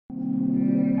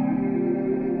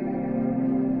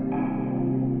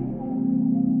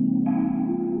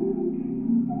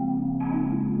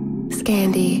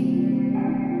Scandi.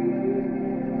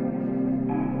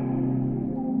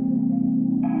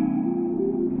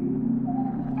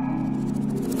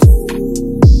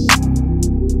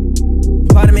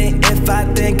 Pardon me if I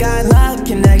think I love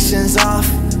connections off.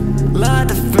 Love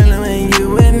the feeling when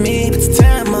you with me, but it's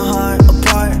tearing my heart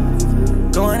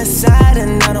apart. Going inside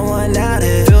another one out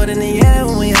here. Feel it in the air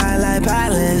when we high like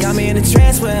pilots. Got me in a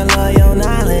trance where I love your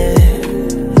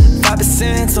knowledge.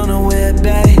 5% on the whip,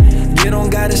 babe. You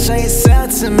don't gotta show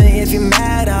yourself to me. If you're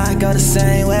mad, I go the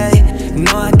same way.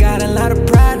 No, I got a lot of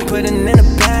pride putting in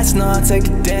the past. No, I'll take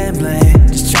the damn blame.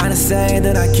 Just trying to say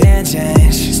that I can't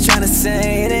change. Just trying to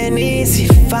say it ain't easy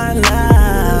to find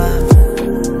love.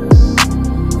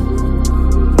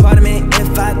 Pardon me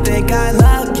if I think I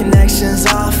love connections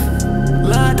off.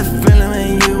 Love the feeling when